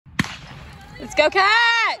Let's go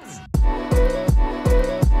Cats!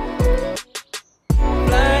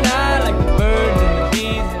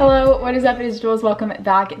 Hello, what is up? It is Julz. Welcome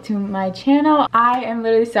back to my channel. I am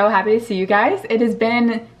literally so happy to see you guys. It has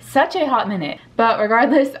been such a hot minute, but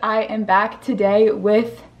regardless, I am back today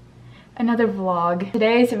with another vlog.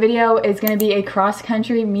 Today's video is going to be a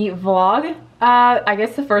cross-country meet vlog. I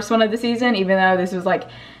guess the first one of the season, even though this was like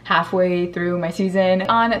halfway through my season.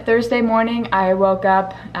 On Thursday morning, I woke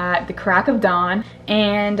up at the crack of dawn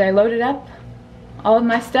and I loaded up all of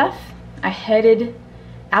my stuff. I headed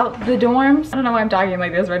out the dorms. I don't know why I'm talking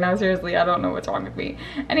like this right now, seriously, I don't know what's wrong with me.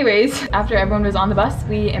 Anyways, after everyone was on the bus,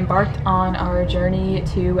 we embarked on our journey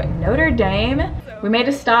to Notre Dame. We made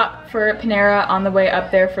a stop for Panera on the way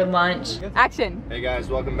up there for lunch. Action! Hey guys,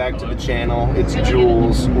 welcome back to the channel. It's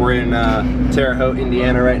Julz. We're in Terre Haute,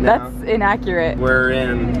 Indiana right now. That's inaccurate. We're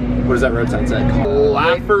in, what does that road sign say?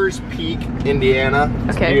 Laffers Peak, Indiana.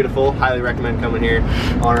 It's beautiful. Highly recommend coming here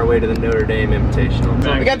on our way to the Notre Dame Invitational.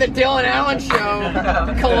 We got the Dylan Allen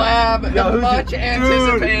Show. Collab, much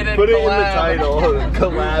anticipated. Put it in the title.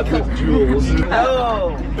 Collab with Julz.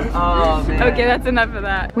 Oh man. Okay, that's enough of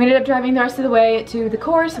that. We ended up driving the rest of the way to the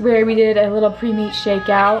course where we did a little pre-meet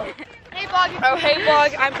shakeout. Hey vlog. Oh hey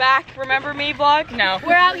vlog, I'm back. Remember me vlog? No.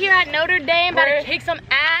 We're out here at Notre Dame about to kick some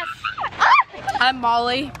ass. I'm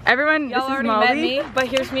Molly. Everyone, y'all already met me, but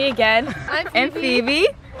here's me again. I'm Phoebe. And Phoebe.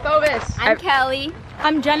 Bovis. I'm Kelly.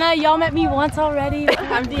 I'm Jenna. Y'all met me once already.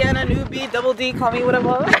 I'm Deanna, newbie, double D, call me what I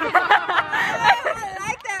want. I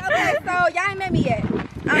like that. Okay, so y'all ain't met me yet.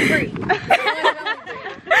 I'm free.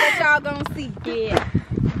 What y'all gonna see? Yeah.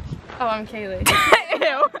 Oh, I'm Kaylee.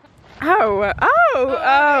 Ew.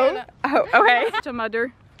 Okay. Rachel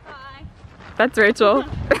Mudder. Hi. That's Rachel.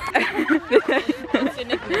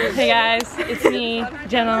 Hey guys, it's me,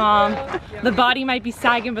 Jenna Mom. The body might be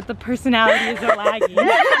sagging, but the personalities are lagging.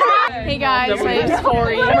 Hey guys, my name's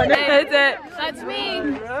Tori. That's it. That's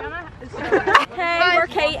me. Hey, we're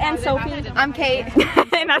Kate and Sophie. I'm Kate.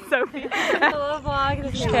 And that's Sophie. Hello vlog,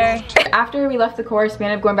 this is Kay. After we left the course, we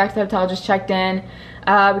ended up going back to the hotel, just checked in. We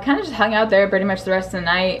kind of just hung out there pretty much the rest of the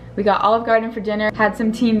night. We got Olive Garden for dinner, had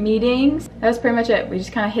some team meetings. That was pretty much it. We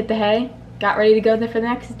just kind of hit the hay, got ready to go there for the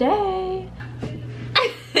next day.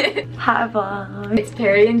 Hi vlog. It's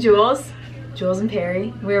Perry and Julz. Julz and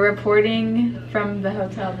Perry. We're reporting from the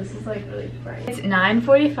hotel. This is like really bright. It's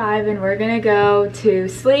 9:45 and we're gonna go to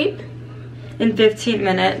sleep in 15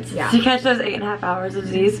 minutes. Yeah. To catch those 8.5 hours of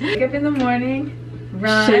these. Wake up in the morning,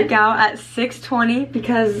 run. Shake out at 6:20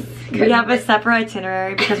 because we have a separate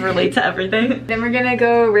itinerary because we're late to everything. Then we're gonna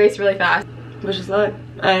go race really fast. Wish us luck.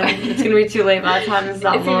 It's gonna be too late by the time this is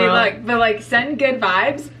out. It's gonna be luck, but like send good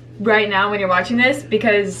vibes right now when you're watching this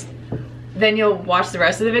because then you'll watch the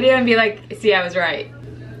rest of the video and be like, see, I was right.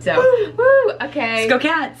 So, woo, okay. Let's go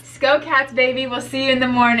Cats. Let's go Cats, baby. We'll see you in the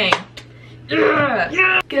morning.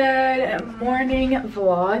 Yeah. Good morning,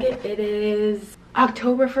 vlog. It is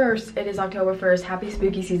October 1st. It is October 1st. Happy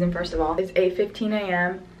spooky season, first of all. It's 8:15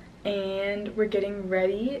 a.m. and we're getting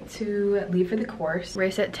ready to leave for the course.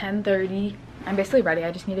 Race at 10:30. I'm basically ready.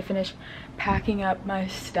 I just need to finish packing up my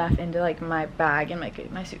stuff into like my bag and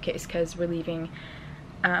my suitcase because we're leaving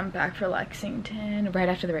back for Lexington right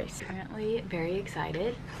after the race. Currently very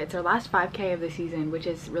excited. It's our last 5K of the season, which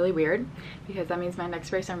is really weird because that means my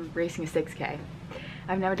next race I'm racing a 6K.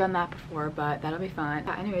 I've never done that before, but that'll be fun.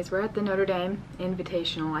 Anyways, we're at the Notre Dame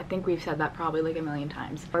Invitational. I think we've said that probably like a million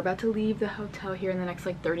times. We're about to leave the hotel here in the next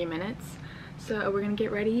like 30 minutes. So we're gonna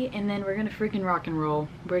get ready and then we're gonna freaking rock and roll.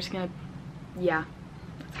 We're just gonna, yeah,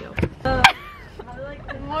 let's go.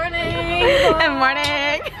 Good morning. Good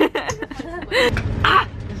morning.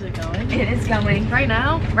 Is it going? It is going. Right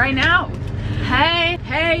now? Right now. Hey.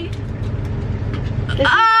 Hey.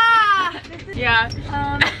 Yeah.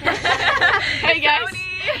 Hey guys. Tony.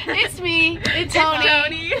 It's me. It's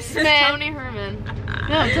Tony. Smith. Tony Herman.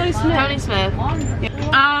 No, Tony Smith. Tony Smith.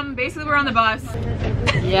 Basically we're on the bus.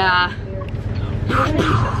 Yeah.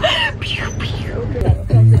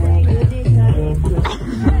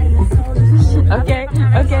 Okay,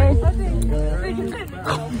 okay.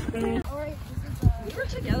 We were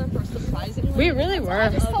together for surprisingly. We really were. I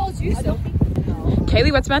just told you so.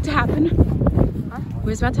 Kaylee, what's about to happen? Huh?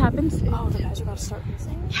 What's about to happen? Oh, the cats are about to start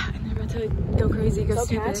racing? Yeah, and they're about to go crazy, go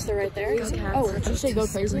stupid. Cats, they're right there. Go Cats. Oh, did you say go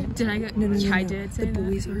crazy? Did I go? No, yeah, I did say the that.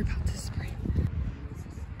 boys are about to spray.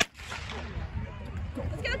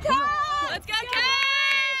 Let's go Cats! Let's go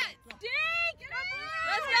Cats!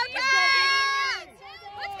 Let's go Cats!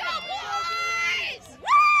 Let's go boys!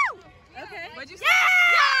 Woo! Okay. What'd you say?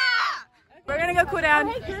 Yeah! We're gonna go cool down.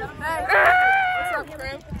 Hey, what's up,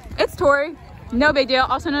 crew? It's Tori. No big deal.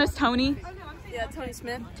 Also known as Tony. Yeah, Tony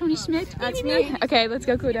Smith. Tony Schmidt? That's me. Okay, let's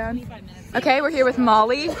go cool down. Okay, we're here with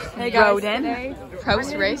Molly. Hey guys, Roden. today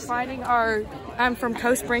Coast race. I'm from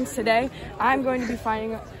Coast Springs today. I'm going to be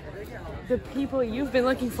finding the people you've been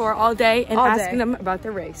looking for all day and asking them about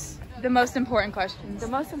the race. The most important questions. The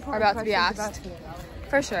most important are about to be questions asked. about to be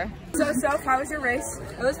For sure. So, how was your race?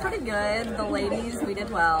 It was pretty good. The ladies, we did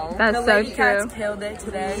well. That's The so Lady Cats true. killed it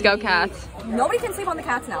today. Let's go Cats. Nobody can sleep on the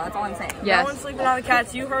Cats now, that's all I'm saying. Yes. No one's sleeping on the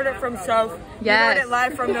Cats. You heard it from Soph. Yes. You heard it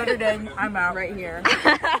live from Notre Dame. I'm out right here.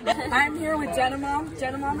 I'm here with Jenna Mom.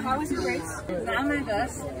 Jenna Mom, how was your race? Not my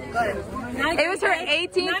best, but It was her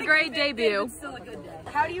 18th grade debut. still a good day.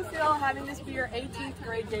 How do you feel having this be your 18th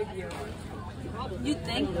grade debut? You'd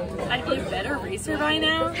think I'd be a better racer by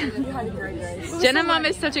now. You had a great race. Jenna Mom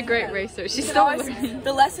is such a great racer. She's still learning.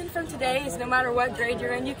 The lesson from today is no matter what grade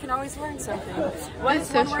you're in, you can always learn something. What is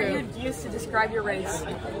so one word true. you'd use to describe your race?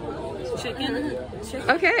 Chicken.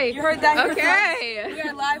 Okay. You heard that? Okay. We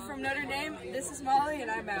are live from Notre Dame. This is Molly and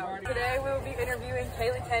I'm out. Today we will be interviewing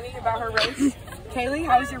Kaylee Kenny about her race. Kaylee,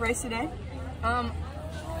 how was your race today? It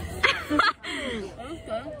was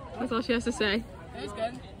good. That's all she has to say. It was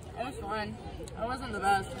good. It was fun. It wasn't the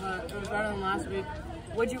best, but it was better than last week.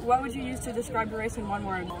 What would you use to describe your race in one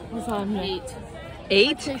word? 8?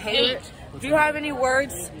 Eight. Do you have any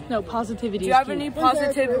words? No, positivity. Do you have any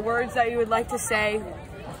positive words that you would like to say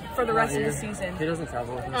for the rest of the season? He doesn't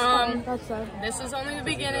travel with us. This is only the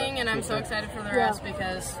beginning, and I'm so excited for the rest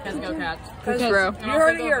because go Cats. That's true. You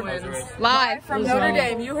heard it here. Live. From Notre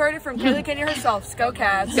Dame. You heard it from Kaylee Kenny herself. Go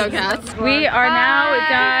Cats. Go Cats. We are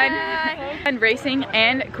now done racing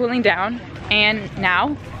and cooling down, and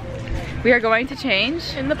now we are going to change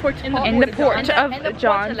In the porch of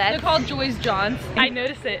John. They're called Joy's Johns. I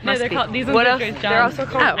noticed it. No, they're called these ones What are else? Joy's Johns. They're also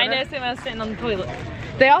called. I noticed it when I was sitting on the toilet.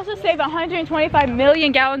 They also save 125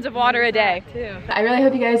 million gallons of water a day. I really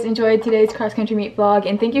hope you guys enjoyed today's cross country meet vlog,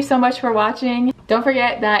 and thank you so much for watching. Don't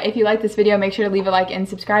forget that if you like this video, make sure to leave a like and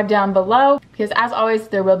subscribe down below, because as always,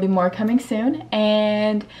 there will be more coming soon.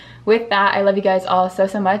 And with that, I love you guys all so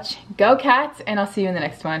much. Go Cats, and I'll see you in the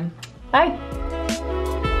next one. Bye.